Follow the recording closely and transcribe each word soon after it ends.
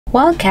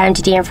Welcome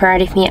to the in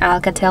front of me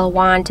ALCATEL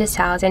 1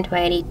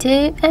 2022,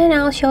 and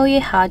I'll show you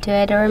how to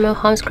add or remove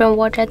home screen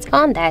widgets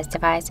on this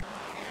device.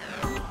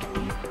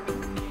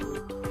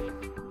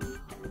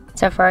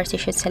 So first you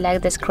should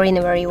select the screen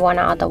where you want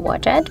to add the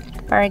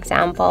widget. For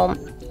example,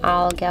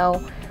 I'll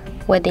go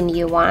with the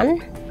new one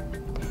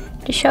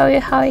to show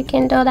you how you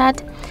can do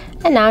that.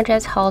 And now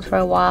just hold for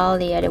a while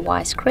the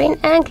device screen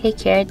and click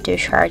here to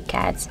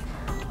shortcuts.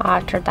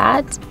 After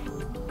that,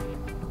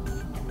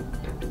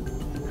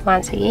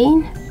 once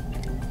again,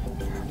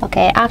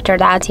 after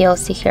that you'll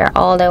see here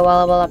all the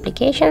available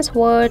applications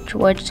which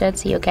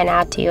widgets you can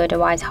add to your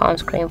device home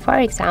screen. For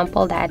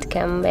example, that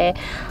can be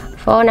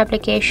phone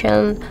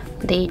application,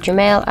 the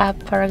Gmail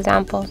app, for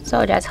example.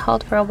 So just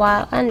hold for a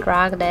while and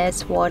drag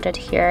this widget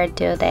here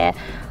to the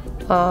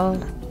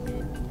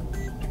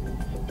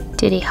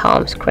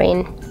home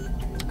screen.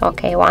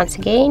 Once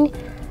again,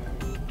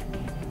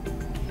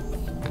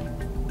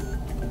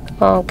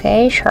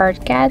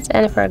 shortcuts,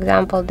 and for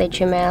example the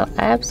Gmail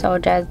app, so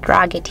just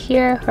drag it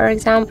here. For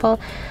example,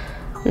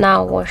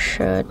 now we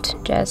should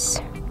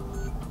just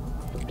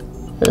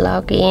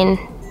log in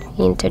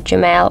into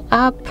Gmail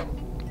app,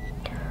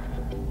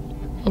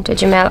 into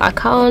Gmail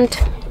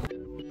account.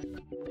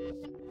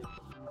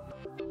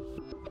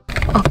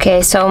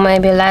 So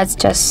maybe let's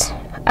just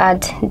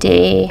add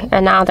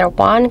another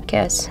one,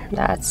 because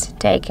that's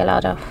take a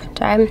lot of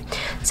time.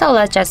 So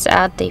let's just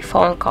add the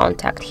phone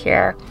contact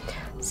here.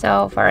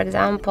 So for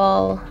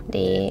example,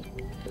 the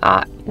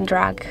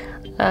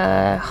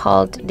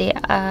hold the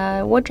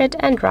widget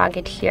and drag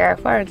it here.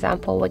 For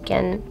example, we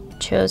can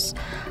choose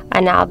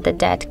and add the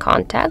dead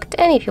contact,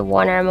 and if you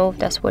want to remove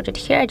this widget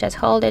here, just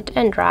hold it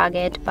and drag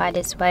it. By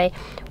this way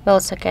we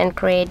also can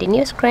create the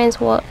new screens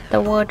with the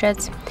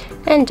widgets,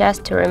 and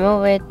just to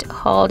remove it,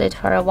 hold it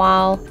for a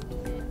while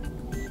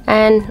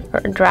and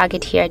drag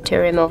it here to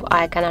remove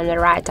icon on the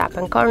right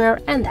upper corner,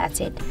 and that's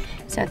it.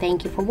 So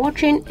thank you for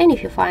watching, and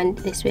if you find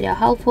this video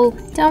helpful,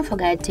 don't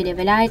forget to leave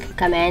a like,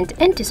 comment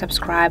and to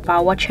subscribe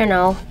our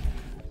channel.